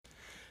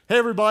Hey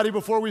everybody,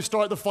 before we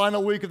start the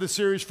final week of the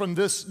series from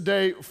this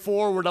day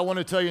forward, I want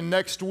to tell you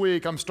next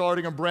week I'm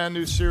starting a brand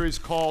new series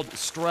called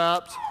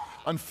Strapped.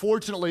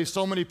 Unfortunately,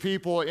 so many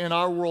people in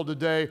our world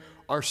today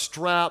are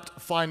strapped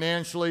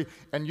financially,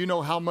 and you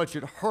know how much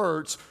it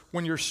hurts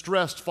when you're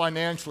stressed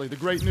financially. The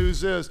great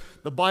news is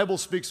the Bible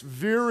speaks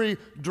very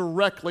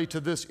directly to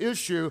this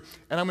issue,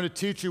 and I'm going to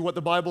teach you what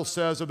the Bible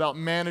says about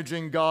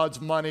managing God's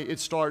money. It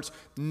starts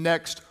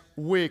next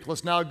week.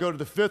 Let's now go to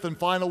the fifth and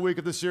final week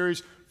of the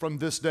series from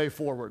this day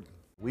forward.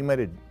 We made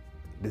a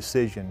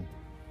decision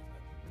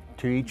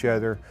to each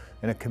other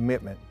and a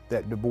commitment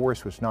that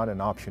divorce was not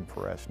an option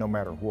for us, no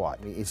matter what.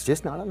 It's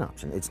just not an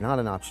option. It's not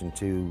an option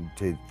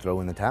to throw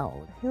in the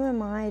towel. Who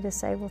am I to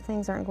say, well,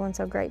 things aren't going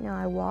so great now,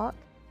 I walk?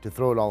 To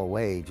throw it all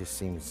away just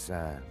seems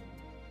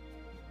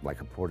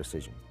like a poor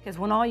decision. Because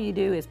when all you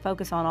do is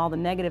focus on all the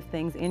negative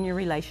things in your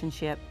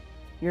relationship,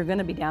 you're going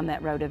to be down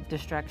that road of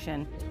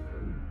destruction.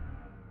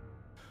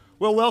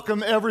 Well,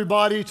 welcome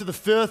everybody to the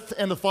fifth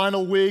and the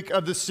final week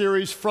of the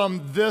series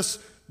from this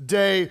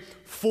day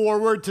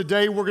forward.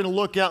 Today we're going to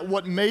look at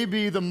what may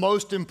be the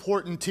most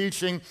important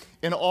teaching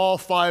in all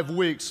 5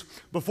 weeks.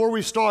 Before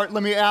we start,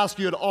 let me ask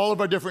you at all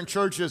of our different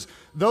churches,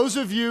 those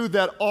of you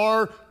that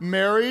are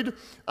married,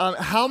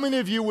 how many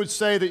of you would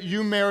say that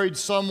you married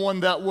someone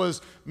that was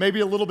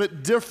maybe a little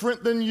bit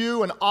different than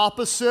you and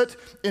opposite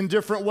in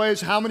different ways?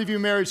 How many of you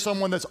married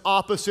someone that's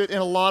opposite in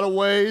a lot of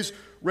ways?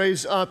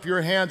 Raise up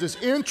your hands. It's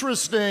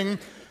interesting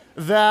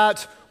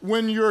that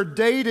when you're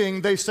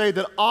dating, they say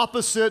that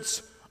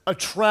opposites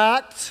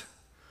attract,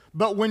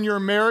 but when you're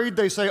married,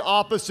 they say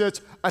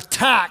opposites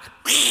attack,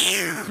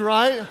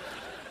 right?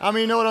 I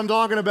mean, you know what I'm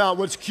talking about.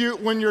 What's cute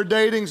when you're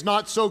dating is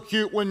not so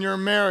cute when you're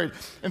married.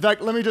 In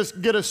fact, let me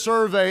just get a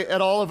survey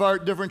at all of our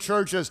different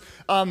churches.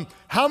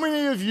 How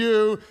many of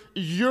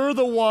you're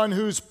the one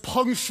who's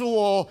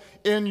punctual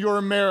in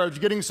your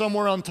marriage? Getting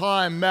somewhere on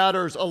time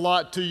matters a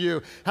lot to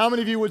you. How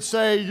many of you would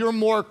say you're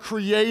more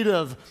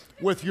creative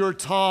with your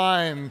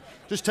time?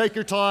 Just take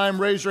your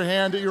time, raise your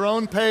hand at your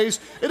own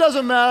pace. It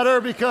doesn't matter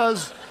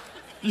because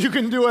you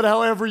can do it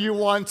however you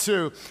want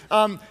to.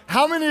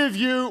 How many of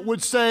you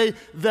would say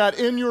that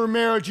in your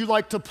marriage you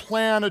like to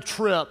plan a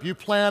trip? You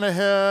plan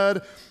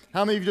ahead.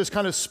 How many of you just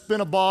kind of spin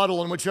a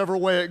bottle and whichever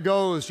way it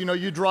goes, you know,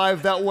 you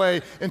drive that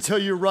way until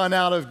you run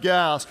out of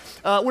gas?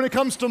 When it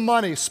comes to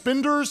money,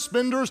 spenders,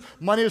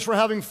 money is for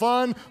having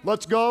fun.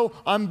 Let's go.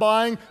 I'm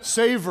buying.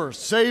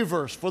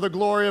 Savers for the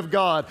glory of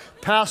God.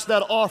 Pass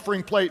that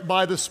offering plate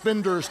by the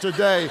spenders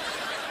today,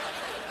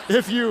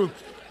 if you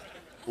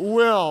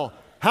will.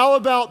 How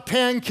about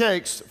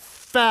pancakes?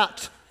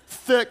 Fat,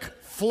 thick,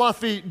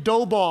 fluffy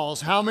dough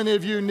balls. How many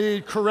of you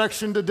need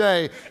correction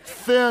today?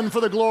 Thin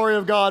for the glory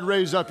of God,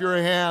 raise up your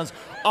hands.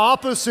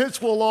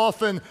 Opposites will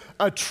often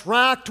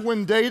attract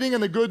when dating,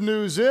 and the good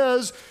news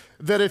is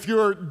that if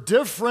you're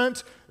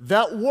different,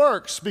 that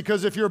works,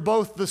 because if you're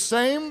both the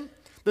same,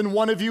 then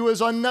one of you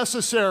is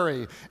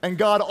unnecessary, and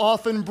God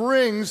often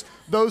brings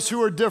those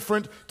who are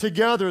different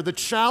together. The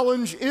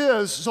challenge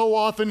is, so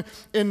often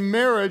in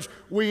marriage,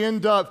 we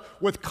end up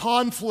with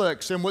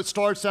conflicts, and what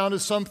starts out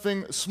as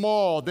something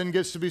small then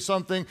gets to be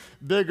something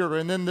bigger,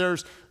 and then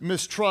there's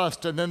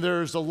mistrust, and then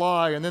there's a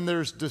lie, and then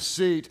there's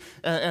deceit,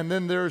 and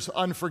then there's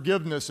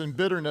unforgiveness and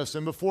bitterness,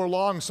 and before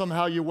long,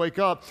 somehow you wake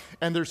up,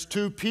 and there's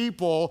two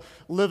people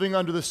living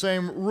under the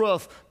same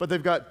roof, but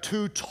they've got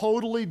two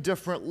totally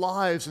different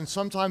lives, and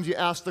sometimes you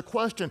ask the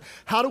question,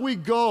 how do we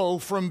go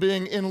from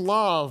being in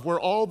love, where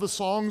all the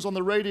songs on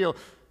the radio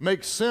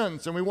make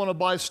sense, and we want to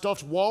buy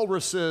stuffed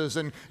walruses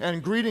and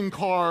greeting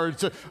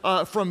cards,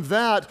 from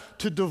that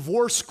to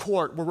divorce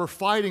court, where we're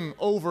fighting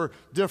over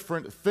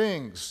different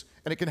things.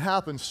 And it can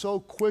happen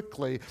so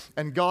quickly,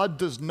 and God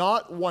does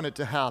not want it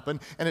to happen,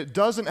 and it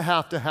doesn't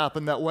have to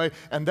happen that way.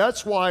 And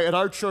that's why at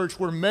our church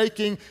we're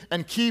making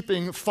and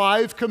keeping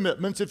 5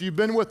 commitments. If you've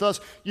been with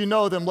us, you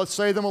know them. Let's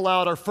say them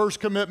aloud. Our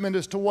first commitment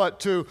is to what?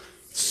 To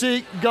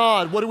seek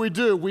God. What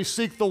do? We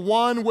seek the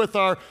one with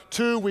our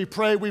 2. We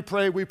pray.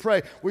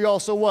 We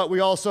also what?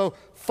 We also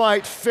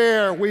fight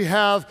fair. We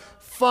have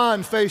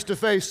fun, face to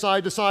face,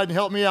 side to side, and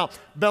help me out,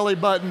 belly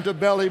button to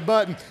belly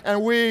button.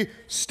 And we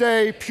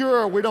stay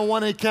pure. We don't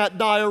want any cat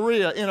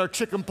diarrhea in our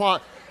chicken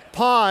pot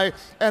pie.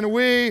 And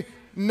we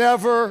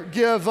never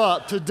give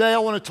up. Today I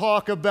want to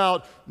talk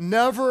about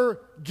never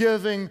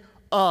giving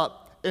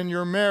up in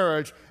your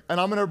marriage. And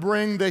I'm going to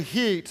bring the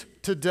heat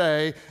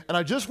today. And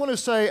I just want to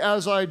say,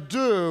 as I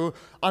do,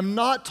 I'm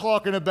not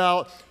talking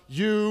about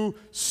you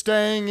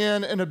staying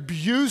in an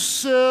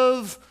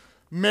abusive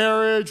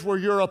marriage where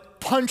you're a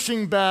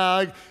punching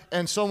bag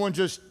and someone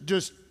just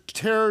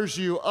tears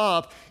you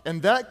up. In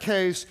that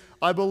case,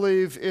 I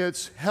believe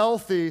it's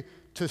healthy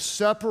to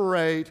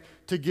separate,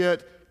 to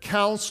get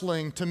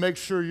counseling, to make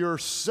sure you're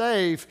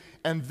safe,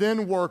 and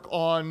then work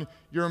on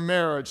your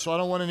marriage. So I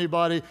don't want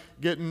anybody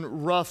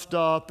getting roughed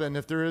up, and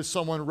if there is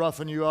someone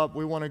roughing you up,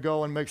 we want to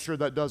go and make sure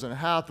that doesn't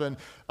happen.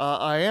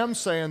 I am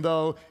saying,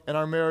 though, in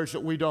our marriage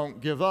that we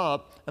don't give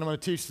up, and I'm going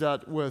to teach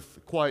that with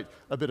quite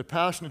a bit of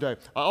passion today.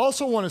 I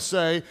also want to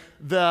say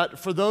that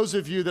for those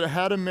of you that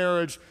had a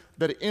marriage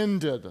that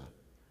ended,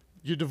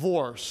 you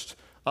divorced.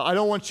 I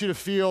don't want you to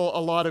feel a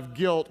lot of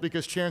guilt,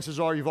 because chances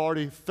are you've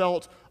already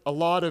felt a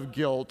lot of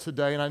guilt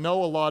today, and I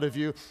know a lot of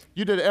you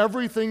did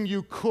everything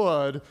you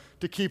could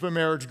to keep a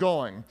marriage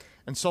going,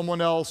 and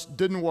someone else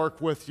didn't work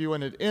with you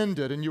and it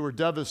ended and you were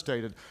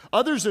devastated.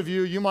 Others of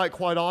you might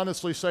quite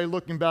honestly say,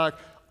 looking back,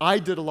 I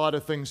did a lot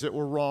of things that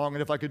were wrong,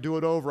 and if I could do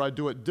it over, I'd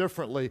do it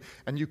differently,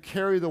 and you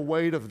carry the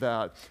weight of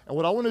that. And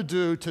what I want to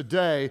do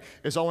today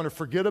is I want to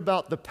forget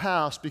about the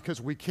past,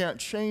 because we can't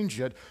change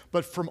it,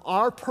 but from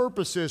our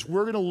purposes,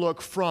 we're going to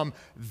look from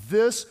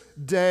this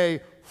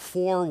day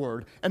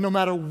forward. And no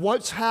matter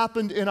what's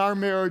happened in our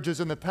marriages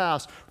in the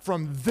past,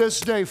 from this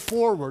day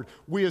forward,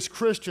 we as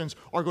Christians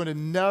are going to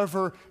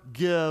never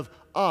give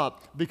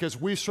up, because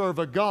we serve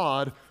a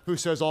God who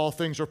says all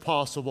things are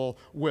possible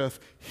with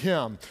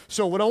Him.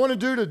 So what I want to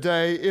do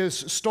today is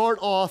start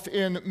off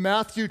in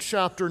Matthew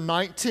chapter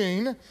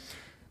 19.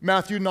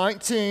 Matthew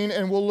 19,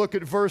 and we'll look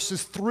at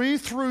verses 3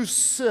 through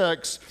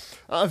 6.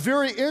 A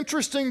very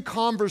interesting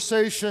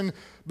conversation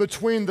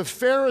between the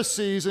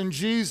Pharisees and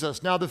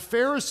Jesus. Now, the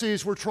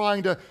Pharisees were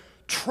trying to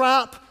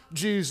trap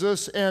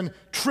Jesus and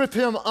trip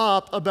him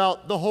up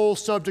about the whole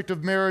subject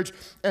of marriage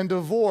and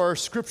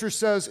divorce. Scripture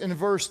says in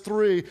verse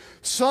 3,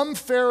 some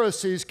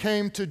Pharisees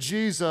came to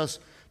Jesus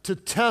to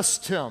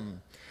test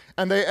him.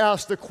 And they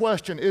asked the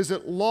question, is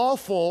it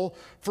lawful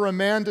for a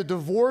man to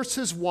divorce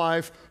his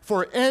wife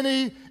for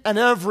any and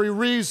every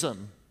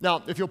reason?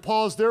 Now, if you'll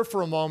pause there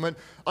for a moment,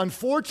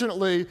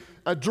 unfortunately,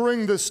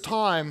 during this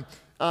time,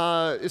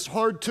 it's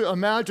hard to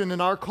imagine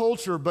in our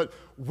culture, but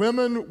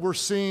women were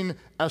seen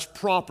as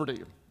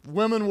property.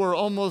 Women were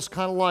almost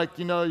kind of like,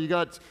 you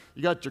got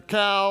your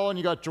cow and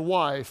you got your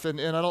wife,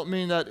 and I don't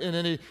mean that in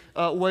any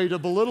way to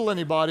belittle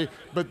anybody,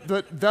 but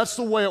that's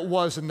the way it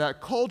was in that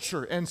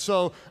culture. And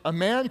so a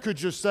man could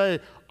just say,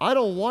 I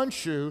don't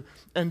want you,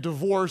 and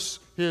divorce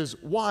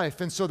his wife.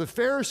 And so the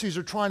Pharisees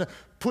are trying to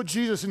put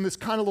Jesus in this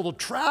kind of little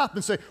trap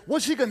and say,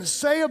 what's he going to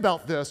say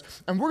about this?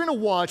 And we're going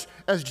to watch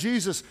as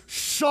Jesus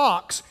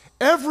shocks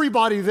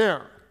everybody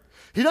there.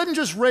 He doesn't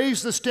just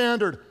raise the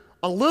standard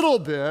a little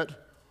bit,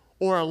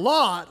 or a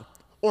lot,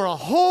 or a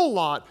whole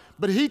lot,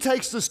 but he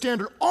takes the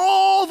standard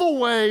all the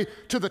way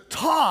to the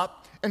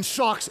top and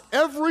shocks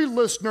every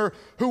listener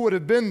who would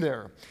have been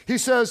there. He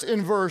says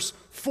in verse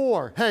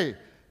 4, hey,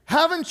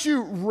 haven't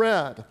you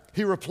read,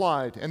 he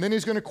replied, and then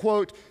he's going to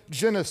quote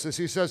Genesis.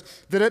 He says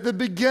that at the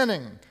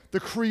beginning, the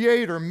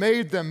Creator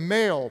made them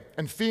male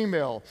and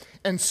female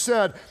and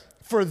said,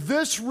 for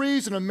this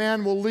reason a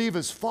man will leave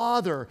his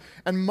father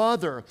and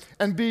mother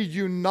and be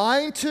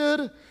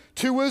united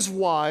to his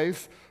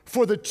wife,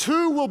 for the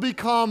two will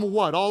become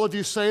what? All of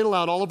you say it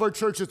aloud, all of our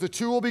churches, the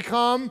two will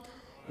become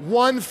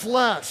one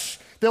flesh.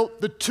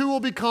 The two will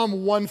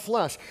become one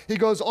flesh. He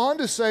goes on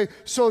to say,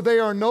 so they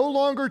are no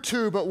longer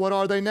two, but what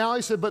are they now?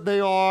 He said, but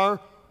they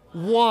are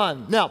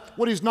one. Now,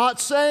 what he's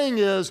not saying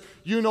is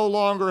you no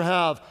longer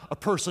have a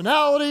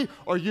personality,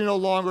 or you no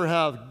longer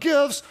have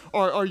gifts,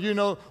 or you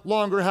no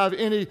longer have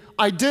any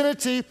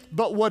identity,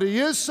 but what he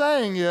is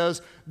saying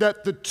is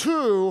that the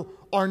two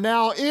are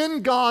now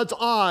in God's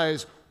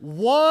eyes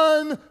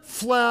one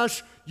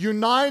flesh,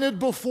 united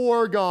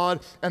before God,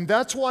 and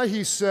that's why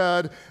he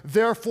said,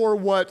 therefore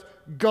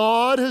what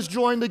God has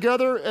joined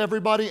together,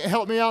 everybody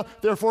help me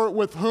out, therefore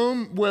with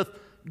whom? With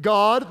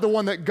God, the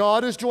one that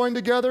God has joined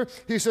together.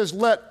 He says,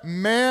 let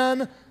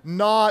man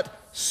not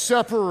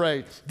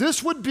separate.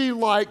 This would be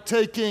like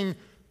taking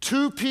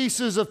two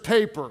pieces of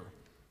paper,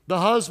 the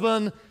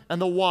husband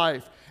and the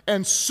wife,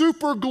 and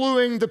super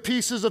gluing the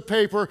pieces of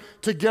paper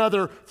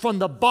together from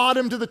the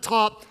bottom to the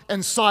top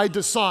and side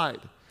to side.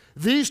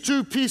 These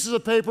two pieces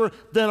of paper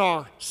then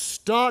are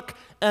stuck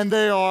and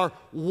they are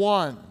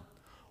one.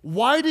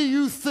 Why do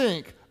you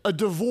think a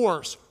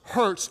divorce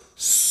hurts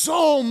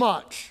so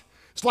much?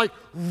 It's like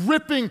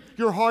ripping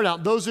your heart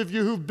out. Those of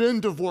you who've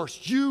been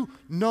divorced, you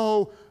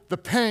know the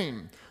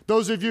pain.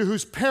 Those of you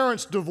whose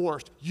parents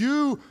divorced,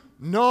 you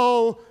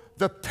know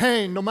the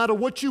pain. No matter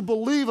what you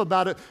believe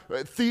about it,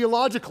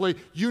 theologically,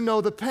 you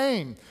know the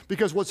pain.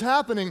 Because what's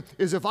happening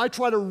is if I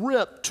try to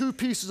rip two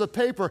pieces of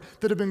paper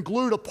that have been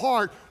glued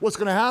apart, what's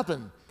going to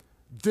happen?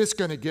 This is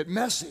going to get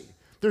messy.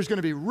 There's going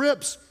to be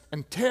rips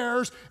and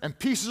tears, and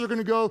pieces are going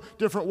to go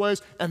different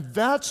ways. And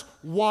that's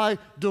why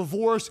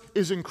divorce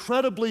is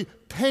incredibly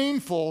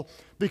painful,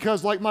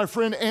 because like my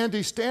friend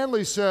Andy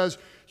Stanley says,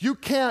 you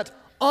can't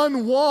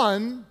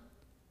unone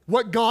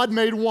what God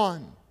made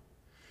one.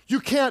 You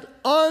can't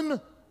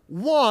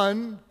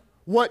unone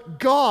what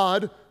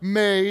God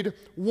made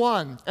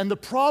one. And the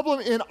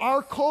problem in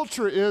our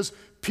culture is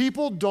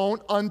people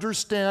don't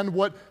understand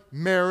what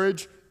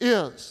marriage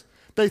is.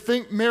 They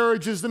think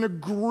marriage is an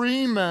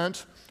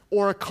agreement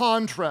or a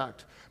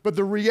contract. But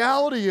the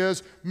reality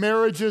is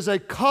marriage is a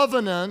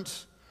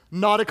covenant,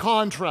 not a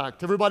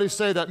contract. Everybody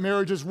say that.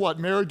 Marriage is what?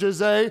 Marriage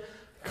is a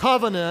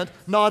covenant,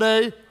 not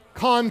a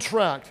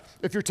contract.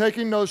 If you're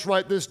taking notes,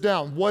 write this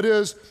down. What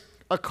is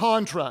a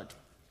contract?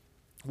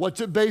 What's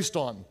it based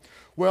on?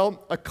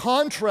 Well, a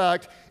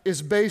contract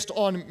is based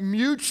on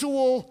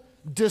mutual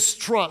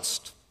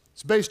distrust.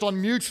 It's based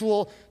on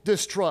mutual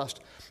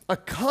distrust. A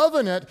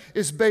covenant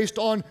is based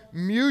on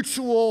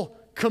mutual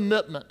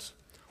commitment.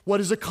 What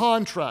is a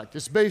contract?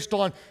 It's based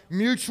on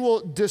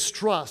mutual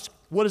distrust.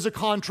 What does a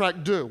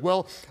contract do?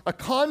 Well, a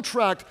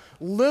contract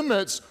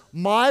limits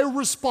my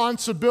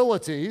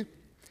responsibility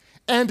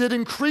and it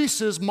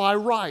increases my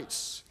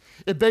rights.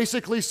 It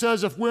basically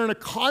says if we're in a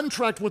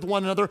contract with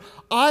one another,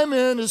 I'm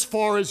in as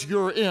far as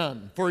you're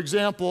in. For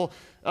example,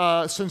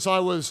 since I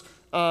was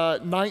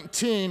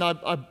 19, when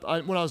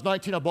I was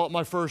 19, I bought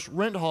my first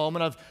rent home,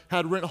 and I've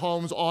had rent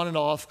homes on and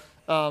off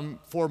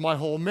for my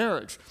whole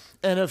marriage.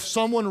 And if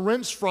someone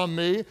rents from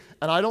me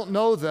and I don't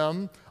know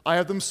them, I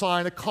have them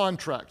sign a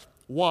contract.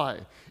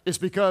 Why? It's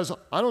because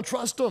I don't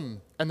trust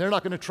them, and they're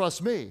not going to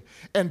trust me.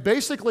 And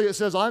basically it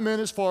says I'm in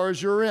as far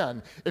as you're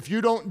in. If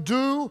you don't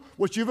do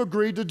what you've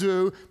agreed to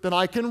do, then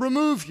I can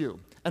remove you.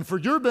 And for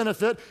your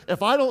benefit,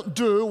 if I don't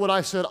do what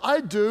I said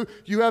I'd do,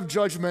 you have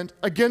judgment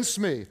against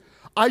me.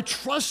 I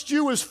trust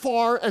you as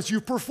far as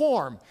you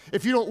perform.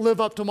 If you don't live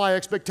up to my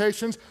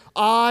expectations,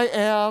 I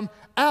am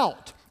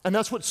out. And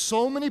that's what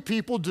so many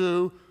people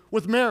do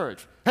with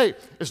marriage. Hey,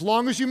 as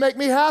long as you make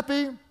me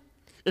happy,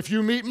 if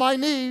you meet my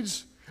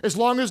needs, as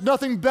long as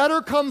nothing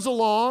better comes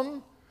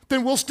along,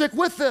 then we'll stick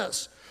with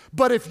this.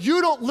 But if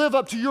you don't live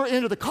up to your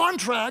end of the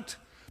contract,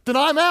 then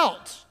I'm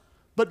out.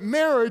 But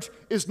marriage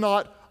is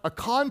not a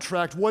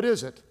contract. What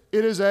is it?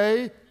 It's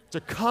a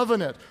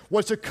covenant.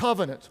 What's a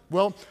covenant?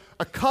 Well,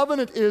 a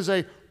covenant is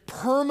a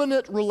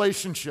permanent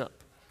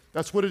relationship.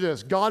 That's what it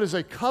is. God is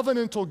a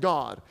covenantal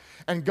God,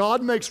 and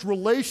God makes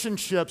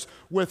relationships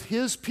with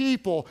His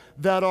people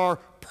that are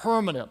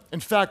permanent. In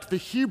fact, the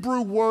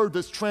Hebrew word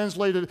that's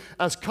translated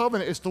as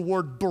covenant is the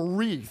word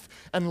berith,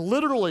 and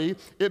literally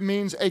it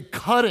means a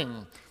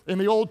cutting. In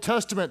the Old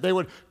Testament, they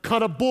would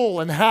cut a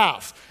bull in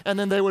half, and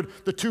then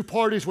the two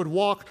parties would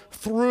walk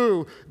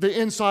through the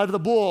inside of the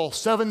bull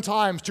 7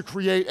 times to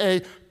create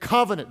a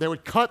covenant. They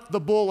would cut the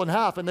bull in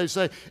half, and they'd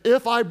say,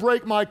 if I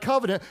break my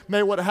covenant,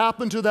 may what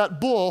happened to that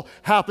bull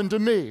happen to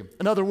me.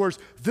 In other words,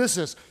 this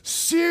is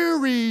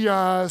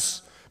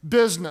serious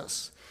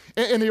business.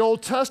 In the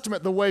Old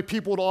Testament, the way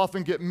people would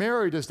often get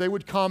married is they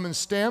would come and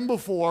stand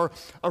before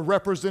a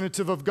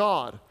representative of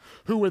God,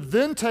 who would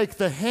then take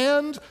the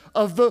hand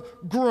of the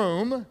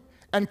groom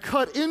and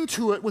cut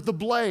into it with the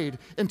blade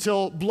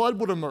until blood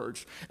would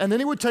emerge. And then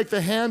he would take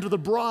the hand of the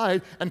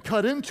bride and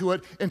cut into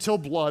it until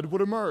blood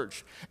would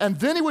emerge. And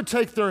then he would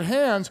take their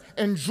hands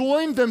and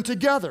join them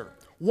together.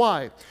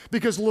 Why?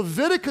 Because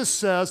Leviticus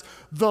says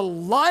the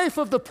life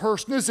of the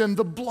person is in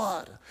the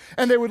blood.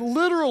 And they would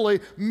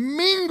literally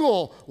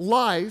mingle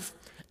life,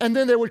 and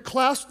then they would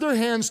clasp their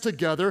hands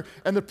together,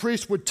 and the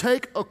priest would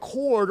take a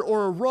cord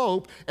or a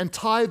rope and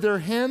tie their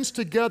hands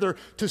together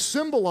to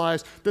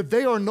symbolize that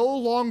they are no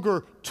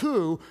longer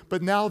two,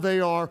 but now they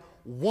are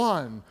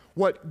one.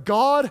 What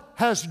God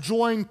has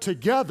joined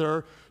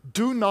together,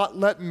 do not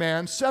let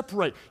man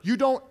separate. You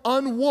don't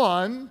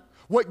unone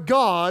what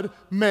God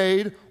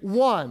made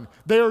one.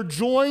 They are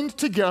joined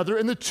together,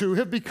 and the two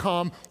have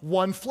become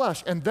one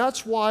flesh. And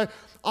that's why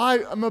I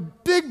am a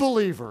big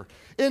believer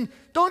in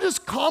don't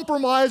just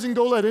compromise and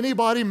go let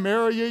anybody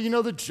marry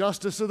you, the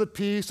justice of the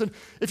peace. And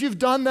if you've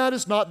done that,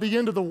 it's not the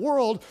end of the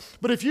world.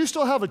 But if you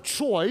still have a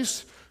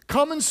choice,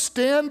 come and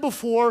stand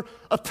before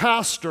a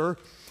pastor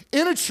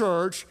in a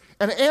church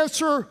and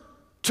answer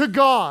to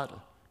God,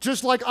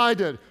 just like I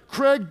did.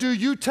 Craig, do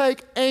you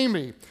take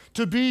Amy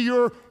to be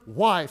your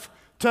wife?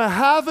 To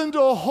have and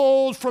to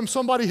hold from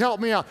somebody, help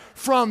me out,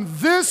 from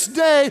this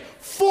day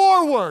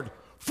forward,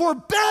 for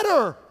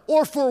better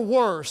or for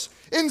worse,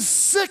 in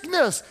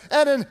sickness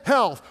and in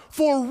health,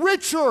 for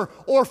richer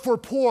or for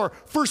poor,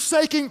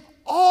 forsaking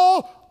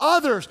all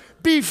others.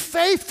 Be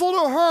faithful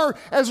to her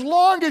as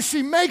long as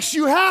she makes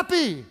you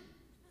happy.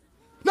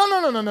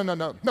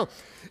 No.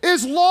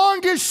 As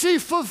long as she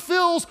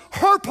fulfills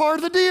her part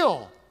of the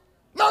deal.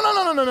 No.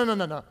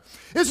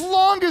 As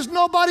long as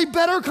nobody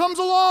better comes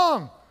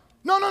along.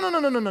 No.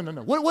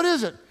 What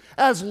is it?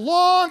 As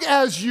long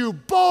as you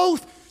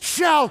both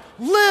shall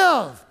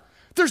live.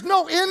 There's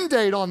no end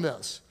date on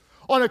this.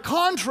 On a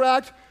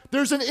contract,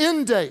 there's an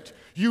end date.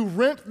 You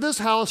rent this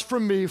house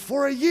from me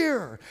for a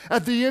year.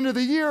 At the end of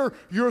the year,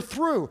 you're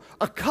through.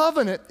 A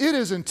covenant, it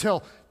is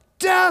until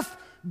death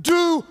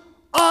do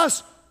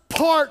us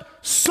part,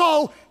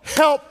 so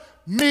help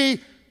me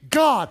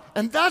God.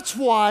 And that's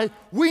why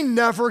we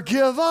never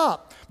give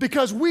up,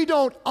 because we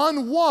don't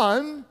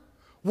unone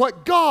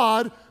what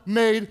God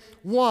made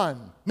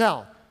one.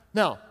 Now,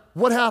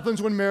 what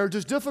happens when marriage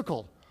is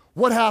difficult?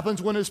 What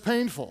happens when it's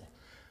painful?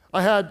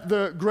 I had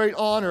the great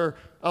honor,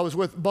 I was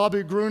with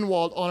Bobby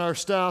Grunwald on our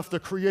staff, the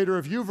creator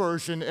of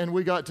YouVersion, and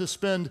we got to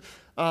spend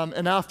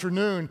an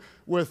afternoon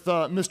with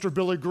Mr.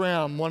 Billy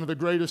Graham, one of the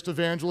greatest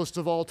evangelists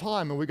of all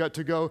time, and we got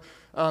to go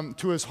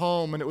to his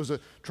home, and it was a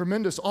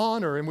tremendous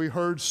honor, and we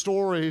heard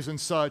stories and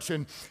such,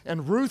 and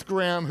Ruth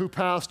Graham, who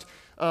passed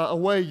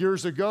away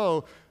years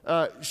ago,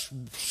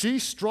 she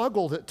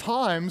struggled at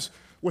times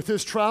with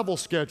his travel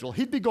schedule.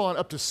 He'd be gone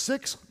up to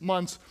 6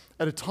 months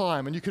at a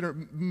time. And you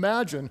can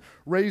imagine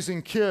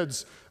raising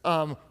kids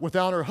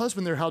without her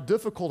husband there, how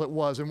difficult it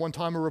was. And one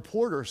time a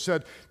reporter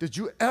said, "Did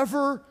you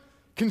ever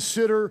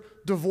consider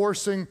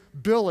divorcing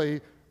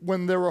Billy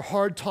when there were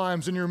hard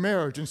times in your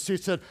marriage?" And she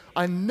said,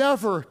 "I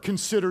never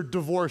considered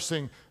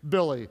divorcing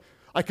Billy.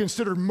 I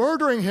considered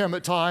murdering him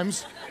at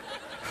times,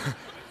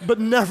 but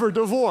never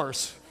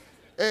divorce."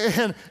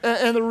 And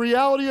the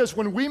reality is,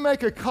 when we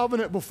make a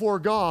covenant before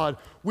God,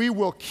 we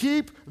will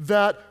keep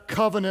that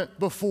covenant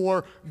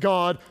before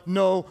God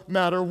no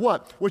matter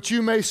what. What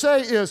you may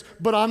say is,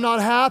 "But I'm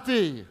not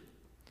happy,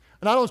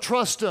 and I don't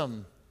trust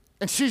him,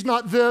 and she's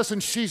not this,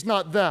 and she's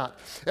not that.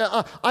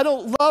 I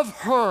don't love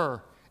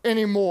her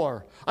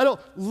anymore. I don't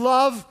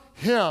love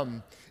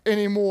him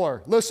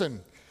anymore."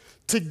 Listen,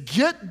 to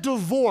get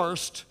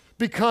divorced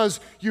because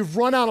you've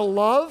run out of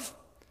love,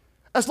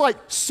 that's like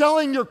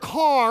selling your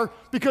car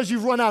because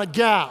you've run out of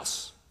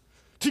gas.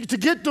 To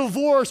get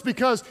divorced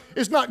because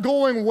it's not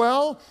going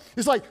well,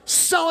 it's like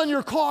selling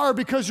your car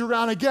because you're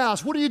out of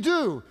gas. What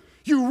do?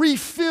 You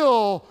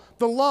refill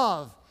the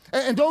love.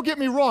 And don't get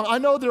me wrong, I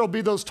know there'll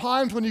be those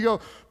times when you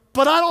go,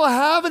 "But I don't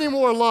have any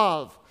more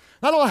love.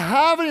 I don't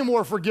have any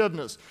more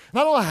forgiveness.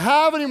 And I don't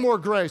have any more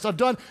grace. I've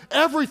done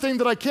everything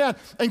that I can."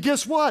 And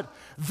guess what?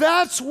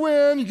 That's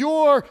when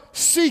your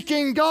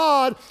seeking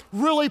God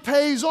really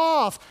pays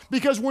off.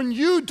 Because when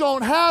you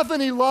don't have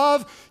any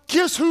love,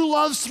 guess who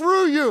loves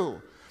through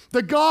you?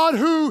 The God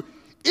who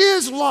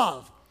is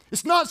love.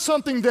 It's not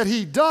something that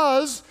he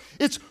does,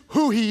 it's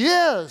who he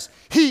is.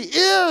 He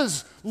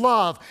is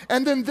love.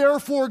 And then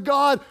therefore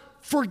God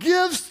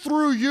forgives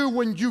through you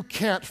when you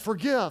can't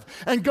forgive.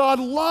 And God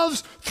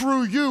loves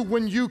through you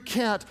when you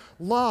can't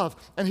love.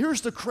 And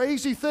here's the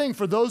crazy thing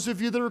for those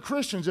of you that are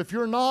Christians. If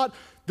you're not,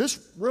 this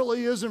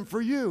really isn't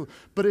for you.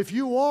 But if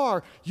you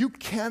are, you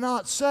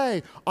cannot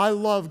say, "I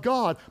love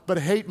God, but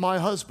hate my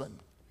husband."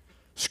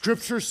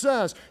 Scripture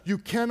says you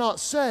cannot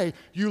say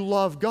you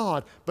love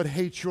God, but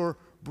hate your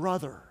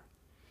brother.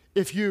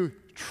 If you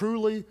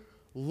truly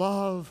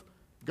love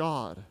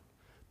God,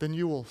 then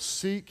you will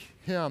seek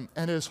him.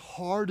 And as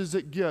hard as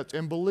it gets,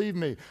 and believe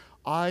me,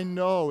 I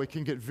know it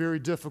can get very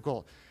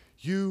difficult,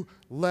 you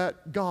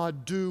let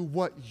God do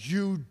what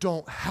you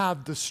don't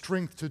have the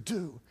strength to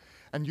do,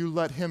 and you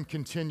let him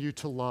continue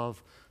to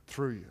love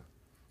through you.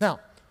 Now,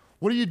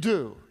 what do you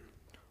do?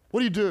 What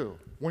do you do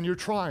when you're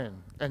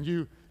trying and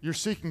you're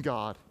seeking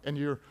God and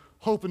you're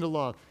hoping to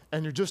love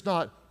and you're just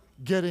not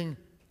getting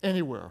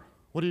anywhere?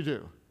 What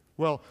do?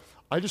 Well,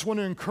 I just want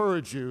to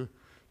encourage you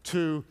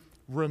to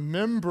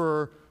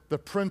remember the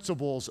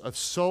principles of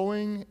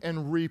sowing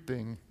and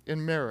reaping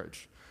in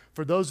marriage.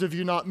 For those of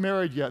you not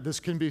married yet, this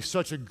can be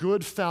such a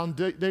good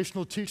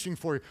foundational teaching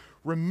for you.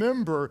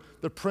 Remember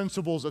the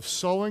principles of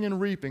sowing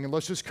and reaping, and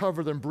let's just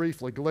cover them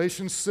briefly.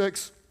 Galatians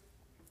 6,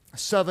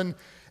 7,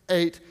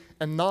 8,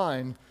 and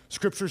 9,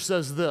 Scripture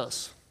says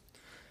this: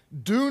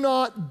 "Do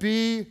not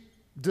be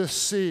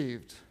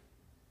deceived.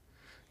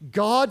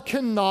 God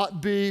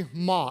cannot be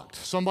mocked."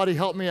 Somebody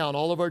help me out.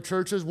 All of our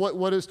churches,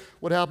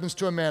 what happens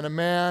to a man? A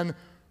man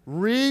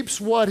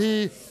reaps what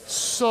he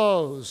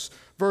sows.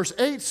 Verse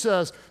 8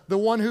 says, "The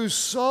one who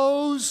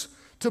sows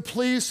to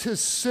please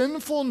his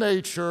sinful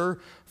nature,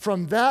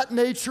 from that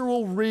nature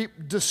will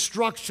reap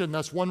destruction."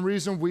 That's one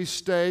reason we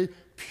stay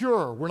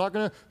pure. We're not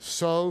going to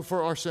sow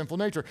for our sinful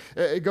nature.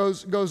 It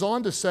goes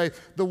on to say,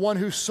 "The one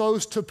who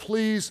sows to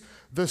please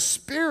the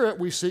Spirit,"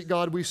 we seek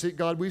God, we seek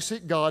God, we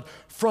seek God,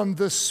 "from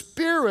the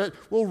Spirit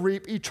will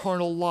reap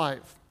eternal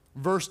life."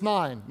 Verse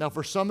 9. Now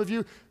for some of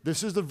you,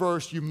 this is the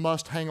verse you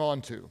must hang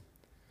on to.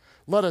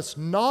 "Let us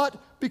not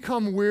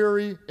become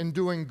weary in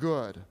doing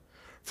good.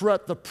 For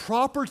at the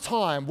proper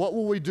time," what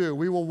will we do?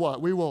 We will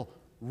what? We will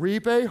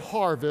reap a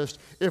harvest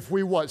if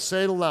we what?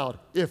 Say it aloud.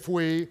 If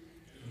we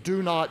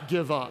do not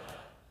give up.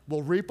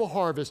 We'll reap a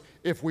harvest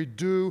if we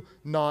do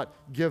not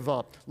give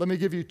up. Let me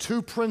give you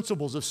two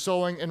principles of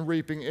sowing and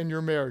reaping in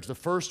your marriage. The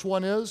first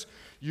one is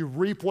you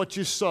reap what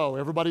you sow.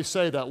 Everybody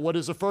say that. What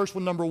is the first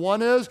one? Number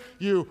one is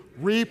you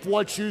reap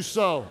what you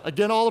sow.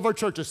 Again, all of our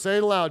churches, say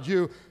it aloud.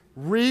 You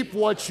reap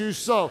what you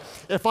sow.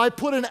 If I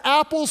put an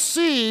apple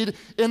seed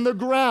in the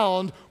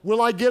ground,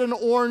 will I get an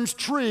orange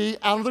tree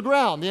out of the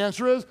ground? The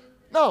answer is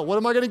no. What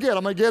am I going to get?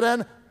 I'm going to get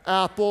an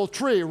apple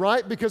tree,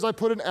 right? Because I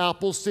put an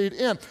apple seed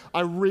in.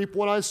 I reap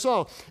what I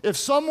sow. If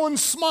someone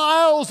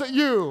smiles at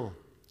you,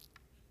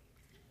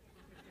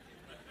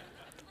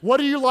 what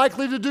are you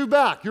likely to do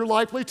back? You're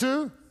likely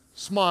to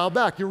smile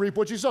back. You reap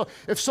what you sow.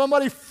 If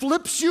somebody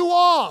flips you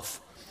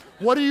off,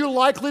 what are you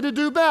likely to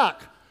do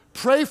back?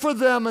 Pray for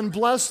them and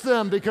bless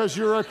them because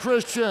you're a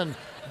Christian.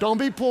 Don't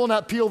be pulling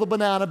that peel the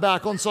banana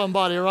back on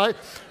somebody, right?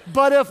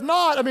 But if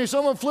not, I mean,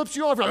 someone flips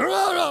you off, you're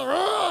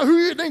like, "Who do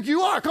you think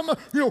you are? Come on,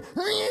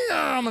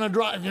 I'm going to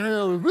drive,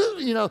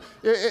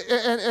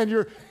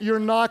 and you're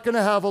not going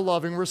to have a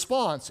loving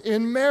response.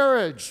 In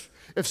marriage,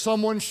 if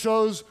someone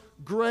shows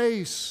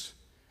grace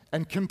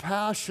and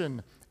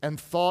compassion and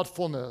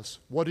thoughtfulness,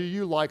 what are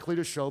you likely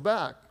to show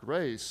back?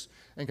 Grace.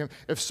 And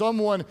if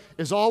someone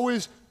is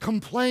always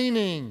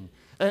complaining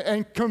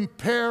and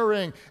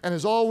comparing and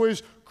is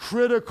always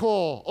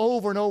critical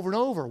over and over and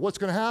over, what's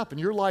going to happen?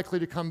 You're likely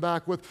to come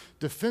back with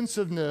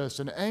defensiveness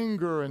and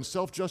anger and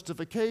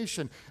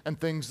self-justification and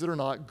things that are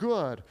not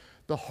good.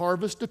 The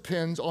harvest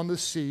depends on the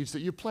seeds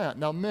that you plant.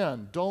 Now,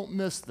 men, don't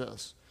miss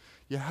this.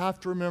 You have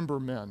to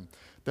remember, men,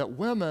 that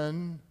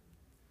women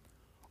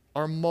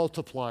are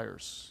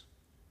multipliers.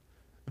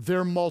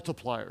 They're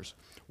multipliers.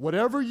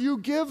 Whatever you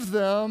give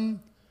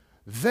them,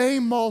 they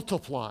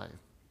multiply.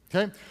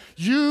 Okay?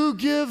 You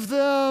give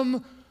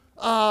them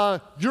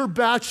your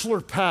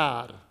bachelor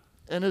pad,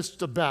 and it's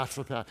a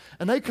bachelor pad,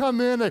 and they come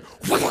in,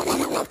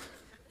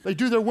 they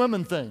do their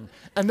women thing,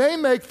 and they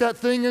make that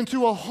thing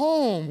into a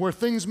home where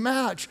things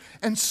match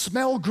and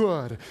smell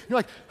good. You're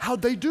like,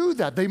 how'd they do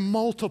that? They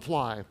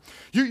multiply.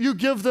 You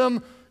give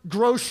them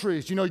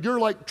groceries. You're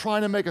like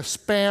trying to make a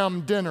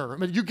Spam dinner. I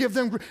mean, you give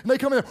them, and they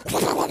come in,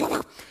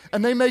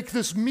 and they make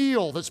this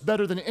meal that's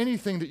better than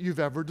anything that you've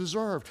ever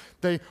deserved.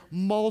 They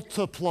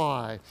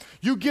multiply.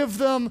 You give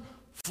them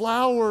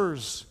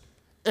flowers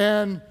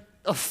and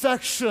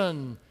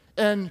affection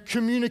and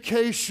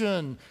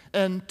communication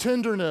and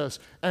tenderness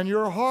and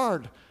your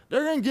heart.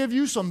 They're going to give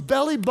you some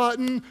belly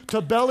button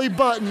to belly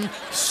button.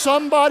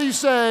 Somebody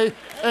say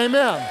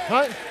amen,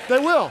 right? They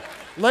will.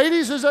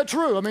 Ladies, is that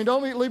true? I mean,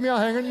 don't leave me out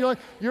hanging.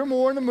 You're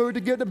more in the mood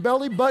to get the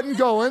belly button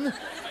going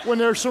when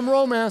there's some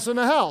romance in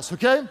the house,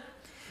 okay?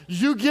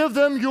 You give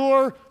them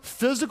your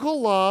physical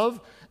love,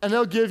 and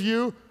they'll give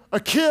you a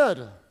kid.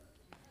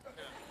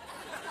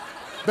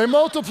 They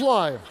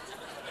multiply.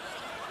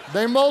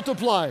 They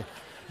multiply.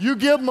 You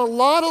give them a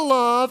lot of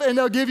love, and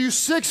they'll give you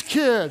 6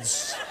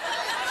 kids.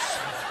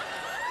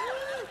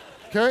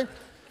 Okay?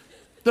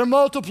 They're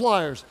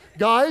multipliers.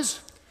 Guys,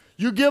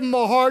 you give them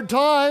a hard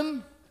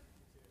time,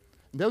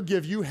 they'll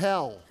give you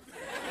hell.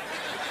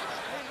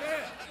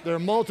 They're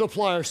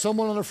multipliers.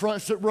 Someone on the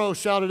front row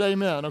shouted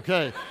amen.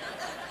 Okay.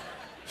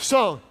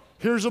 So,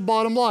 here's the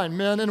bottom line,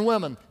 men and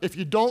women. If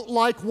you don't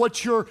like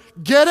what you're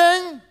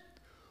getting,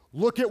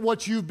 look at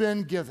what you've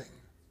been giving.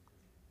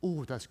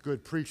 Ooh, that's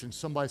good preaching.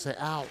 Somebody say,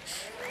 ouch.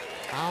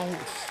 Ouch.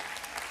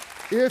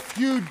 If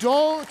you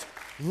don't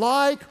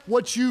like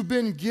what you've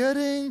been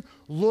getting,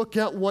 look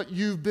at what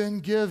you've been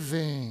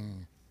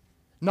giving.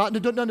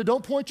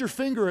 Don't point your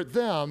finger at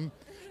them.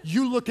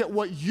 You look at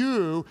what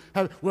you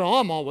have. Well,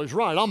 I'm always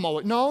right.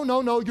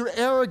 No. You're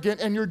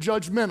arrogant and you're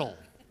judgmental.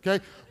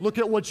 Okay? Look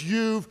at what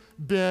you've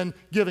been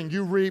giving.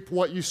 You reap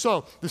what you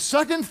sow. The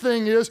second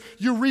thing is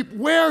you reap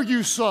where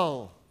you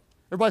sow.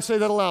 Everybody say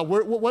that aloud.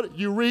 What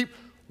you reap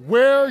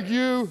where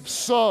you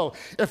sow.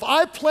 If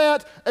I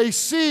plant a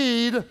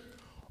seed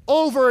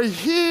over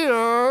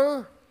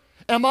here,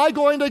 am I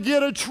going to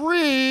get a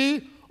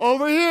tree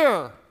over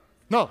here?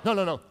 No.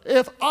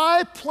 If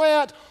I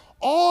plant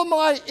all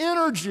my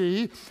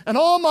energy and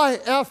all my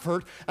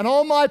effort and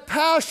all my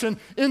passion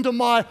into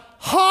my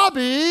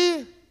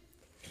hobby,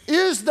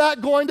 is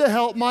that going to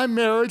help my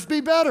marriage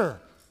be better?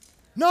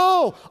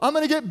 No, I'm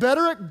going to get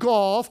better at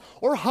golf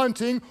or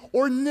hunting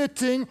or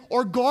knitting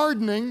or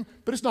gardening,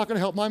 but it's not going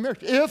to help my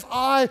marriage. If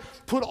I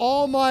put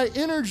all my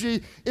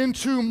energy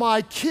into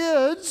my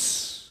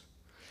kids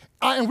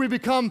and we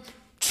become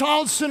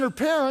child-centered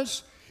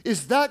parents,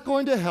 is that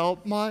going to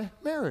help my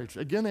marriage?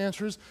 Again, the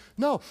answer is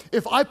no.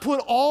 If I put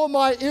all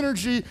my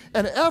energy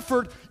and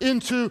effort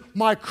into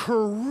my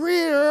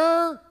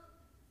career,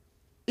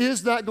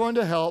 is that going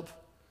to help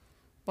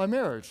my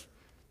marriage?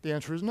 The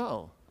answer is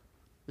no.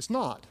 It's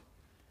not.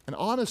 And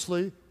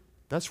honestly,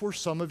 that's where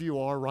some of you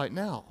are right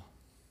now.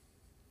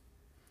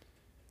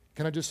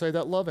 Can I just say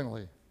that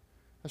lovingly?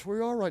 That's where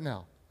you are right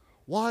now.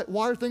 Why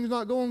are things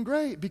not going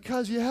great?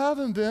 Because you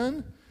haven't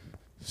been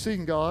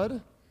seeking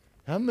God,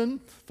 haven't been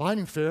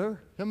finding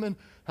fair, haven't been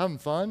having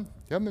fun,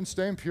 haven't been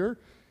staying pure.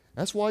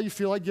 That's why you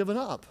feel like giving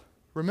up.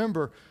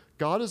 Remember,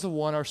 God is the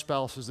one, our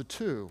spouse is the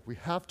two. We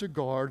have to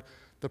guard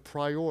the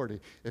priority.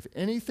 If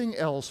anything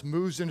else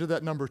moves into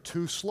that number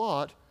 2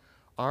 slot,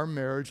 our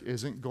marriage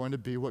isn't going to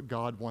be what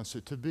God wants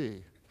it to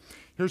be.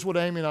 Here's what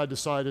Amy and I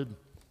decided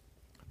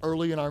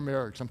early in our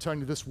marriage. I'm telling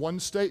you this one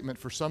statement.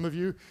 For some of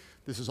you,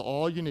 this is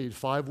all you need.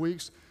 5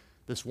 weeks,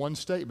 this one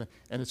statement.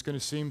 And it's going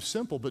to seem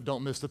simple, but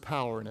don't miss the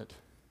power in it.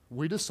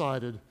 We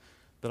decided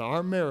that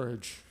our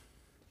marriage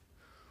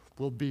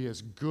will be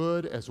as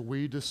good as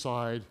we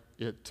decide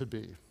it to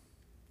be.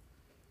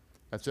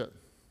 That's it.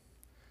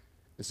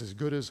 It's as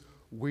good as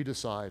we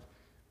decide.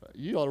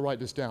 You ought to write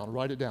this down.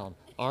 Write it down.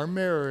 Our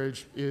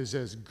marriage is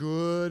as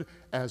good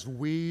as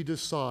we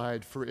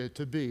decide for it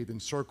to be. Then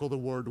circle the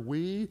word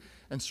we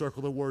and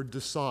circle the word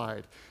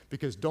decide.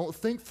 Because don't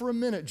think for a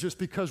minute just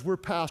because we're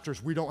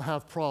pastors we don't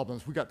have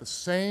problems. We got the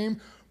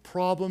same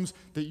problems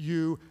that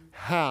you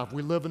have.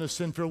 We live in a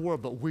sin-filled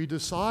world, but we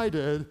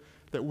decided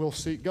that we'll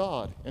seek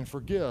God and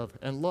forgive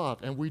and love.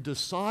 And we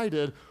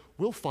decided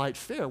we'll fight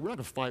fair. We're not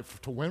going to fight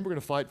to win. We're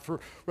going to fight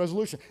for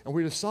resolution. And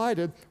we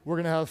decided we're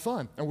going to have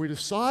fun. And we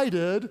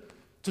decided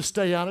to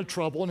stay out of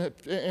trouble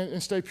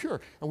and stay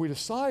pure. And we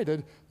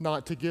decided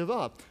not to give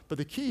up. But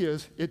the key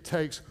is it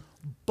takes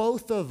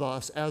both of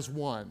us as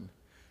one.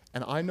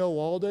 And I know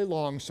all day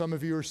long some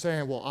of you are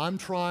saying, well, I'm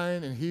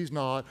trying and he's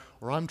not,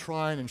 or I'm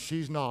trying and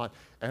she's not.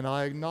 And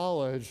I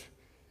acknowledge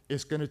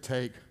it's going to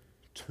take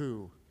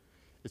two.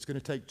 It's going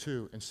to take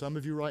two. And some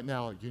of you right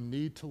now, you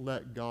need to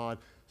let God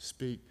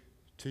speak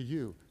to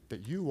you,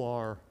 that you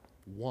are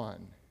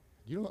one.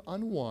 You don't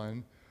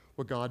unone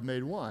what God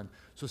made one.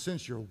 So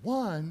since you're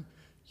one,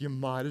 you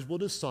might as well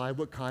decide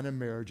what kind of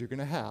marriage you're going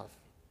to have.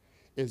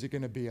 Is it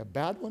going to be a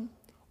bad one,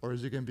 or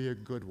is it going to be a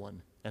good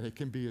one? And it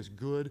can be as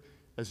good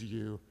as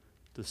you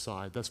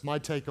decide. That's my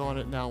take on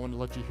it. Now I want to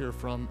let you hear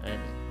from Amy.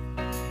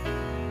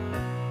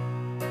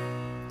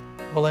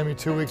 Well, Amy,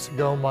 2 weeks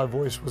ago my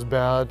voice was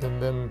bad,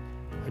 and then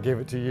I gave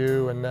it to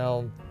you, and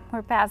now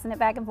we're passing it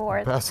back and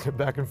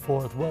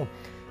forth. Well,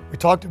 we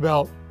talked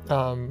about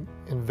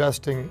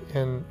investing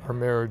in our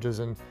marriages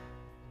and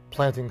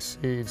planting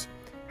seeds.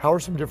 How are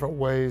some different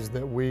ways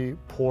that we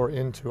pour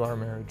into our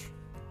marriage?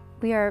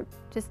 We are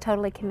just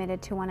totally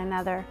committed to one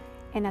another.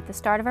 And at the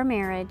start of our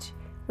marriage,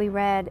 we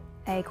read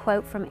a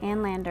quote from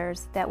Ann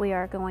Landers that we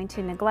are going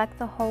to neglect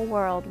the whole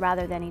world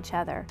rather than each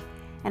other.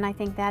 And I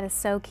think that is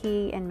so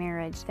key in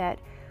marriage, that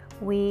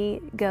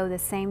we go the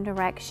same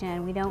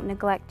direction. We don't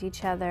neglect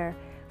each other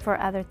for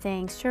other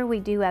things. Sure, we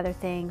do other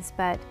things,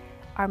 but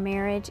our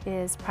marriage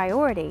is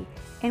priority.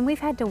 And we've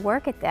had to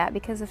work at that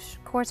because, of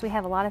course, we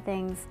have a lot of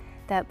things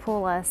that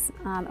pull us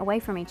away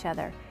from each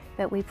other.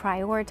 But we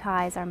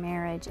prioritize our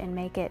marriage and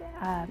make it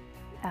a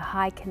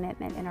high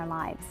commitment in our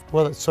lives.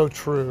 Well, it's so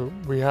true.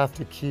 We have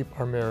to keep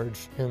our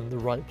marriage in the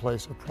right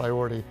place of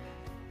priority.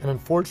 And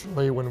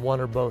unfortunately, when one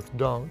or both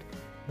don't,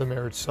 the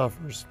marriage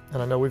suffers.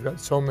 And I know we've got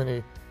so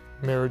many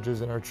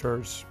marriages in our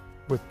church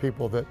with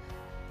people that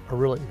are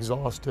really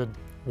exhausted,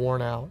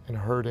 worn out, and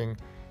hurting,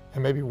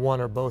 and maybe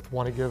one or both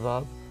want to give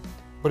up.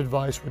 What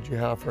advice would you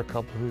have for a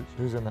couple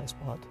who's in that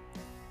spot?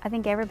 I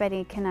think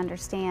everybody can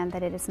understand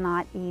that it is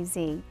not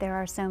easy. There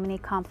are so many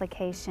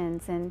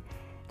complications and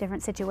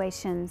different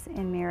situations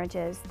in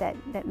marriages that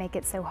make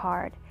it so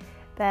hard.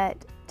 But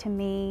to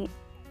me,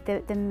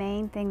 the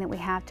main thing that we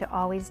have to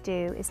always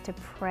do is to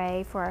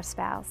pray for our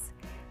spouse.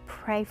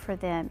 Pray for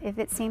them. If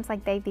it seems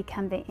like they've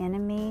become the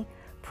enemy,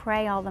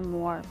 pray all the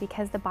more,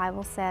 because the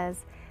Bible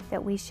says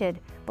that we should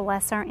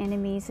bless our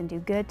enemies and do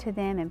good to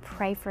them and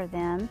pray for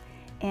them.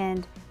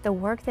 And the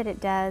work that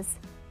it does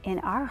in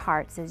our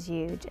hearts is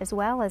huge, as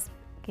well as,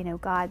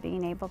 God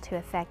being able to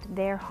affect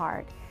their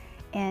heart.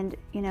 And,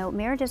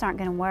 marriages aren't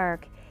going to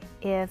work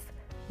if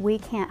we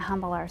can't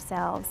humble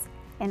ourselves.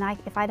 And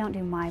if I don't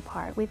do my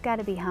part, we've got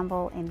to be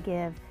humble and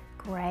give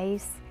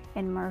grace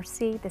and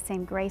mercy, the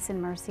same grace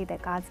and mercy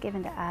that God's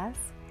given to us.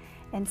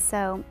 And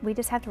so we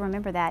just have to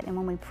remember that. And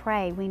when we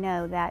pray, we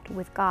know that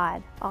with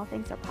God, all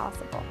things are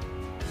possible.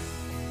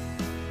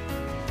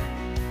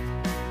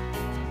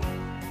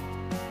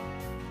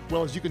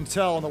 Well, as you can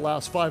tell, in the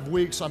last 5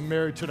 weeks, I'm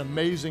married to an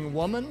amazing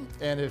woman.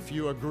 And if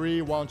you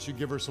agree, why don't you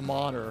give her some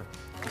honor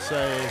to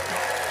say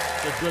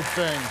it's a good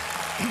thing.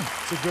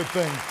 It's a good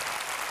thing.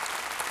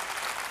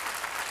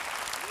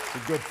 It's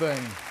a good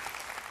thing.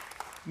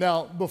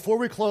 Now, before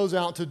we close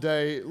out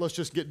today, let's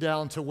just get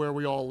down to where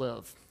we all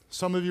live.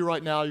 Some of you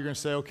right now, you're going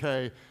to say,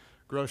 okay,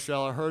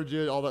 Groeschel, I heard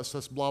you, all that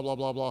stuff, blah, blah,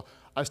 blah, blah.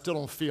 I still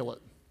don't feel it.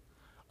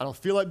 I don't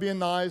feel like being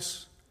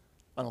nice.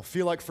 I don't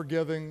feel like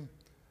forgiving.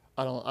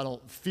 I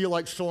don't feel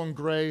like showing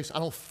grace. I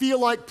don't feel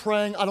like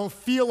praying. I don't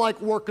feel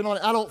like working on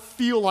it. I don't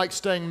feel like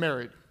staying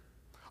married.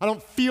 I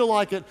don't feel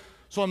like it,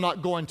 so I'm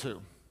not going to.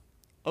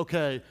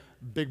 Okay,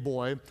 big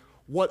boy,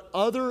 what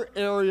other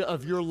area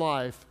of your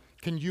life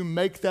can you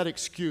make that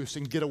excuse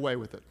and get away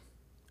with it?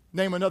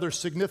 Name another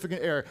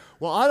significant area.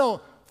 Well, I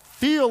don't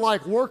feel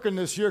like working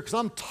this year because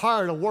I'm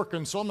tired of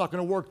working, so I'm not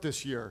going to work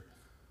this year.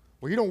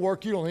 Well, you don't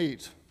work, you don't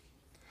eat.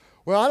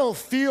 Well, I don't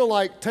feel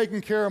like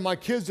taking care of my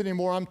kids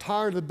anymore. I'm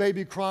tired of the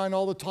baby crying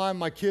all the time,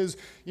 my kids,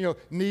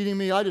 needing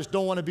me. I just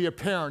don't want to be a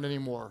parent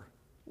anymore.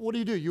 What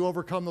do? You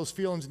overcome those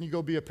feelings and you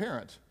go be a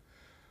parent.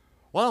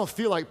 Well, I don't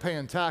feel like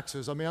paying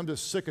taxes. I'm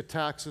just sick of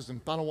taxes and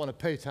I don't want to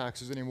pay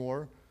taxes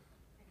anymore.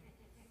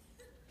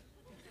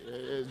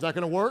 Is that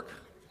going to work?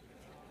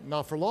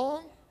 Not for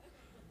long.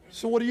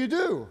 So what do?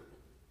 You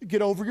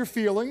get over your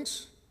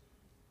feelings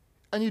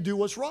and you do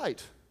what's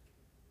right.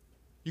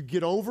 You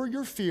get over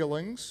your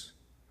feelings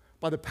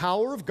by the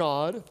power of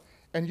God,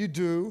 and you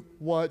do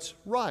what's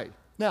right.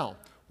 Now,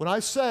 when I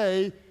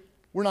say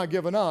we're not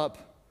giving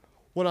up,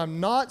 what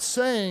I'm not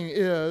saying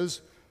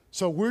is,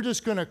 so we're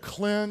just going to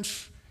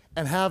clinch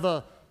and have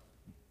a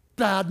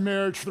bad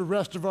marriage for the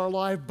rest of our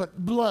life,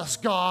 but bless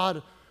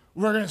God,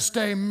 we're going to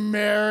stay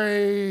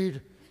married,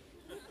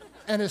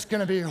 and it's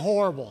going to be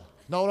horrible.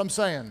 Not what I'm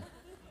saying.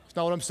 It's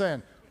not what I'm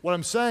saying. What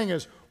I'm saying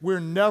is we're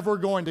never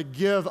going to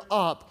give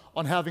up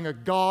on having a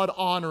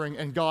God-honoring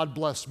and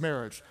God-blessed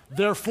marriage.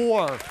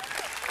 Therefore,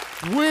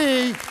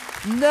 we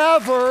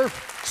never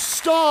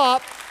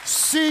stop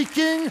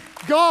seeking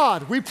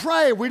God. We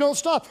pray. We don't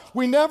stop.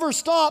 We never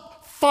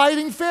stop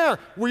fighting fair.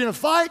 We're going to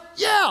fight?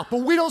 Yeah,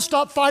 but we don't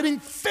stop fighting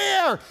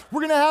fair.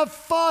 We're going to have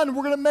fun.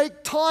 We're going to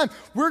make time.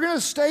 We're going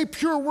to stay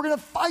pure. We're going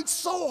to fight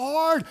so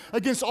hard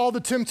against all the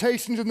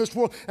temptations in this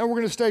world, and we're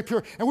going to stay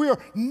pure. And we are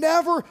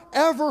never,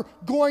 ever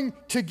going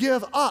to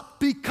give up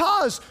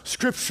because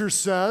Scripture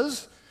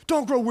says,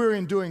 don't grow weary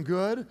in doing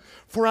good,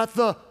 for at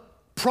the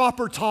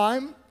proper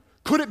time,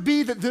 could it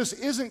be that this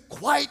isn't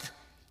quite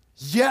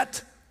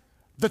yet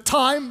the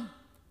time?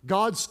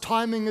 God's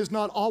timing is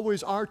not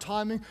always our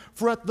timing.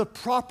 For at the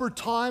proper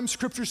time,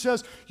 Scripture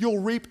says, you'll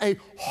reap a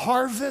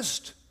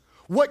harvest.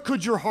 What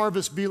could your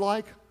harvest be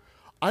like?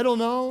 I don't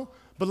know,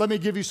 but let me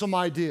give you some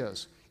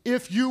ideas.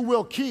 If you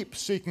will keep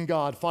seeking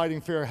God,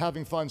 fighting fair,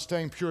 having fun,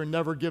 staying pure, and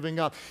never giving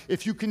up,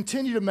 if you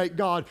continue to make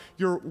God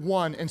your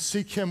one and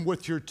seek Him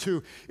with your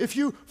two, if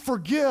you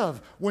forgive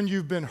when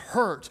you've been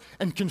hurt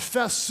and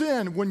confess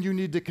sin when you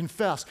need to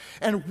confess,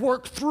 and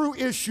work through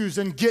issues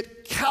and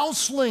get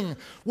counseling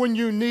when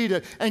you need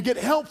it, and get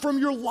help from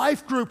your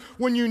life group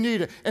when you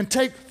need it, and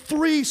take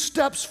 3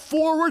 steps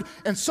forward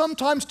and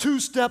sometimes 2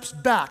 steps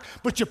back,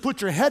 but you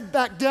put your head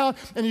back down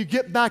and you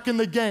get back in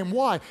the game.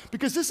 Why?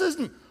 Because this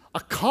isn't a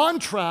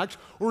contract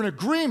or an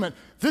agreement.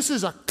 This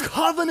is a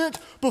covenant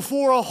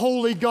before a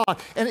holy God.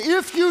 And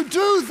if you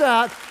do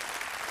that,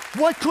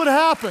 what could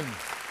happen?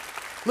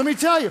 Let me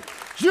tell you,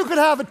 you could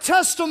have a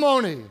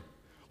testimony.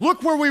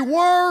 Look where we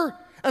were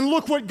and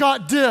look what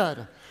God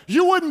did.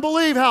 You wouldn't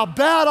believe how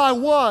bad I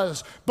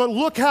was, but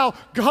look how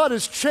God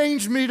has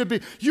changed me to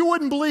be. You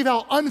wouldn't believe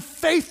how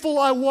unfaithful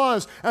I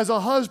was as a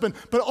husband,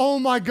 but oh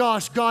my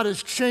gosh, God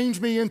has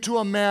changed me into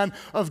a man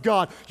of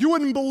God. You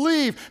wouldn't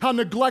believe how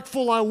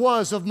neglectful I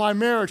was of my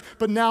marriage,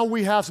 but now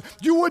we have.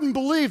 You wouldn't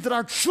believe that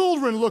our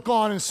children look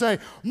on and say,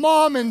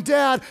 Mom and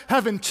Dad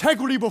have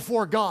integrity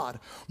before God.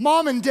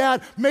 Mom and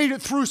Dad made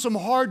it through some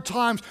hard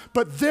times,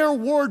 but their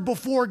word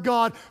before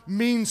God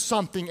means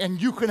something,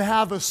 and you can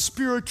have a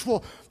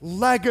spiritual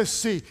legacy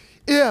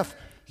if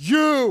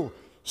you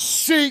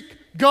seek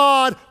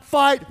God,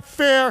 fight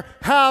fair,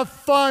 have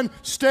fun,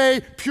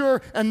 stay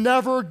pure, and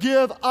never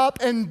give up,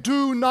 and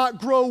do not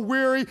grow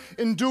weary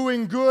in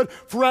doing good,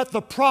 for at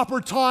the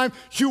proper time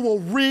you will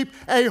reap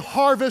a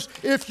harvest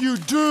if you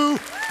do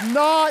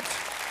not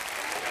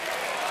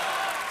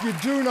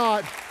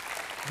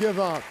give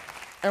up.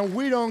 And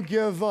we don't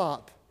give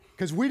up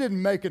because we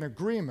didn't make an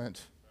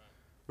agreement.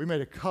 We made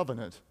a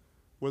covenant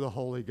with a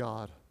holy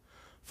God.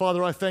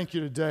 Father, I thank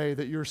you today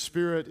that your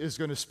Spirit is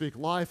going to speak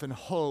life and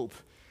hope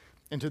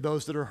into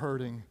those that are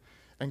hurting.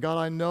 And God,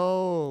 I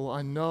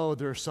know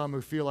there are some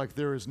who feel like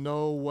there is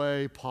no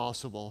way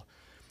possible.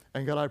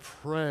 And God, I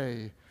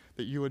pray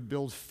that you would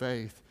build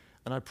faith.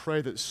 And I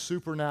pray that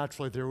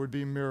supernaturally there would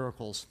be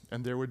miracles,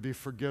 and there would be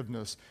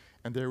forgiveness,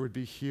 and there would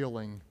be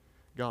healing,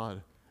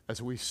 God,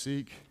 as we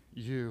seek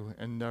you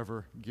and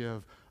never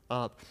give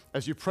up.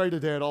 As you pray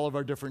today at all of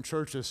our different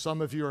churches,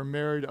 some of you are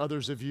married,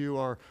 others of you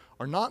are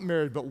not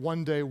married, but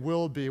one day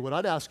will be. What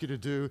I'd ask you to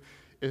do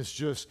is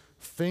just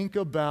think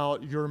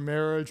about your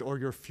marriage or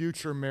your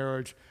future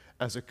marriage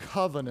as a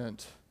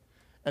covenant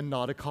and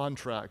not a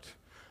contract.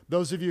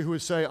 Those of you who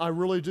would say, I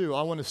really do,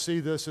 I want to see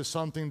this as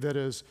something that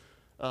is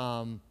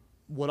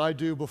what I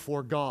do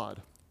before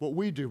God, what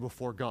we do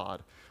before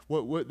God,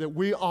 that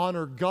we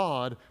honor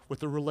God with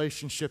the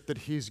relationship that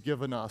He's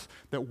given us,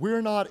 that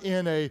we're not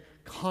in a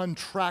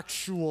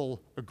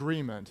contractual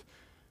agreement,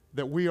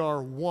 that we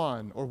are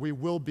one, or we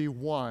will be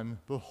one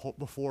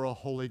before a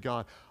holy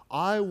God.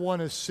 I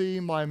want to see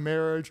my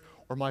marriage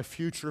or my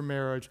future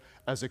marriage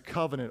as a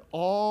covenant,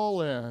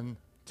 all in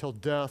till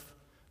death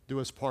do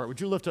us part. Would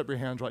you lift up your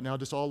hands right now,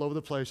 just all over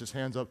the place, just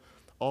hands up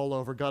all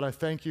over. God, I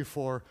thank you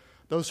for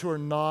those who are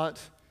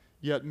not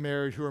yet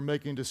married, who are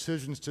making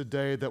decisions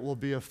today that will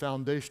be a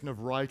foundation of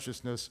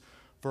righteousness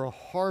for a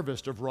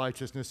harvest of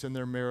righteousness in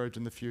their marriage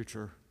in the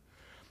future.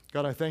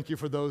 God, I thank you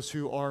for those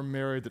who are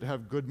married that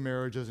have good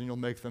marriages, and you'll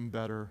make them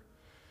better.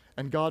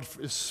 And God,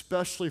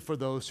 especially for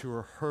those who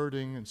are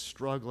hurting and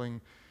struggling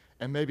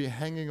and maybe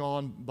hanging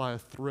on by a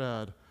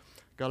thread,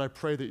 God, I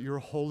pray that your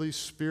Holy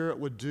Spirit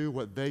would do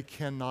what they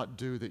cannot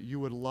do, that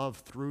you would love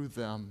through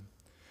them,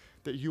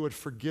 that you would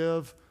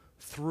forgive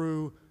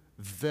through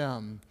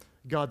them.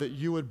 God, that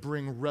you would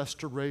bring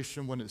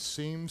restoration when it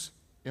seems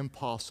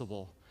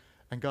impossible.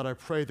 And God, I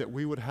pray that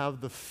we would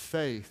have the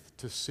faith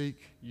to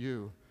seek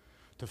you,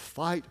 to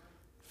fight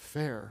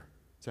fair,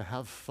 to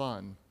have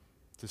fun,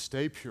 to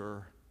stay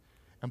pure,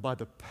 and by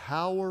the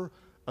power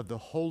of the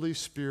Holy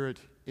Spirit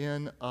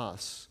in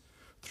us,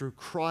 through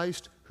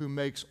Christ who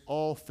makes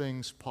all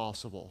things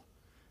possible,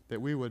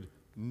 that we would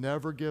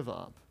never give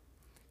up.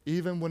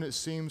 Even when it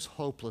seems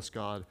hopeless,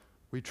 God,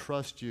 we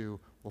trust you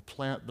will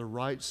plant the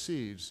right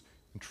seeds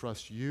and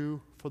trust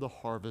you for the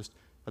harvest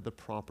at the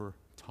proper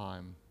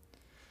time.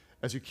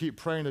 As you keep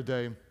praying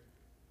today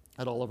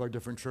at all of our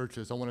different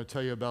churches, I want to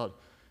tell you about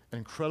an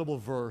incredible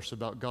verse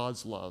about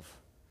God's love.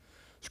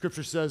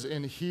 Scripture says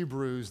in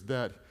Hebrews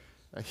that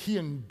He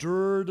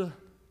endured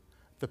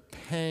the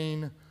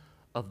pain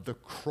of the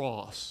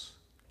cross.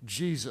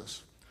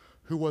 Jesus,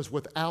 who was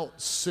without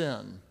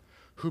sin,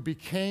 who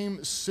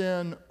became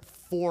sin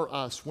for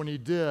us. When he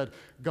did,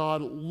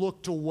 God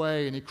looked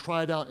away and he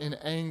cried out in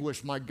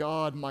anguish, my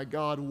God,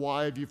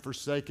 why have you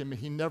forsaken me?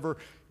 He never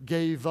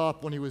gave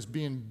up when he was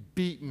being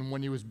beaten,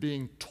 when he was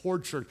being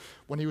tortured,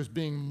 when he was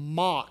being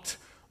mocked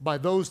by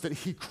those that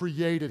he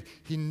created.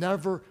 He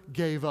never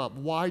gave up.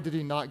 Why did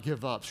he not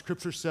give up?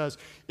 Scripture says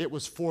it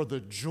was for the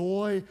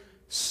joy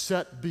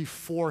set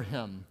before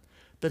him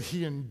that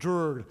he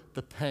endured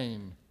the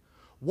pain.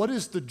 What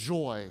is the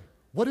joy?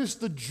 What is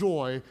the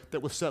joy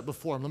that was set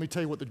before him? Let me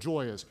tell you what the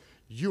joy is.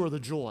 You are the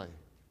joy.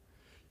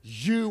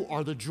 You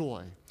are the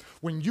joy.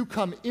 When you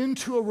come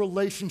into a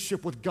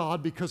relationship with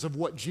God because of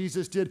what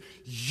Jesus did,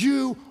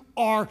 you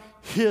are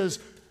his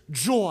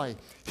joy.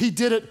 He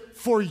did it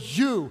for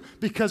you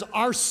because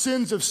our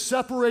sins have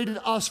separated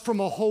us from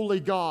a holy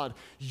God.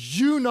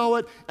 You know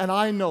it and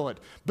I know it.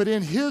 But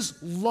in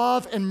his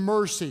love and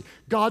mercy,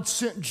 God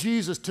sent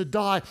Jesus to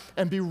die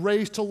and be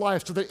raised to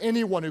life so that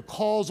anyone who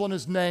calls on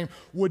his name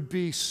would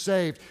be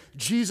saved.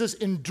 Jesus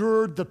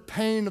endured the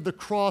pain of the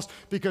cross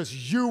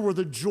because you were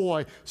the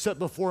joy set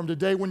before him.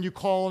 Today, when you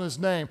call on his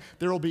name,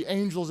 there will be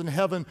angels in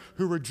heaven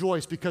who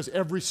rejoice because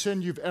every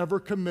sin you've ever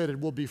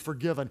committed will be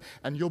forgiven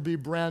and you'll be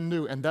brand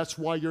new. And that's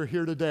why you're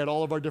here today at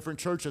all of our different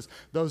churches.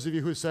 Those of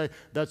you who say,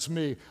 that's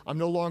me. I'm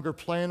no longer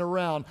playing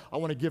around. I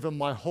want to give him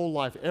my whole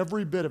life,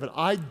 every bit of it.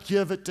 I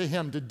give it to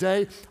him.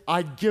 Today,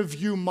 I give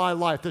you my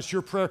life. That's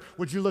your prayer.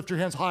 Would you lift your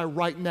hands high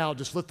right now?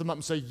 Just lift them up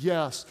and say,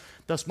 yes,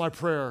 that's my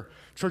prayer.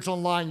 Church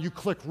Online, you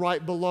click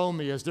right below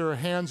me as there are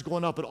hands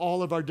going up at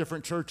all of our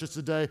different churches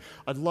today.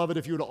 I'd love it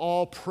if you would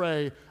all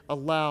pray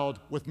aloud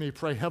with me.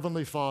 Pray,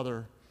 Heavenly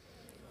Father,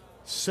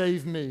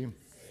 save me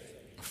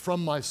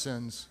from my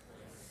sins.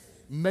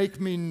 Make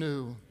me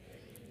new.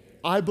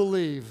 I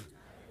believe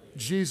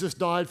Jesus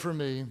died for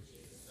me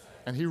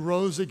and he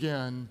rose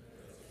again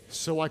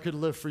so I could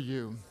live for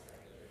you.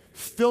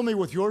 Fill me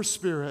with your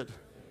Spirit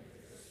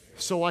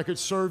so I could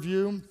serve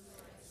you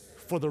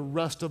for the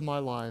rest of my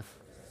life.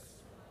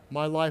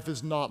 My life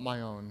is not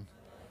my own.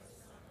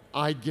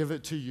 I give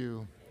it to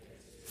you.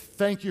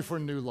 Thank you for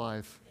new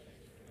life.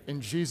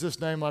 In Jesus'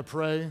 name I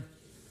pray.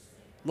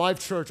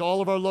 Life Church,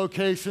 all of our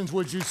locations,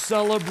 would you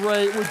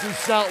celebrate, would you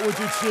shout, would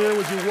you cheer,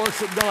 would you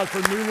worship God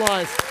for new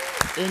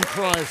life in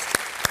Christ?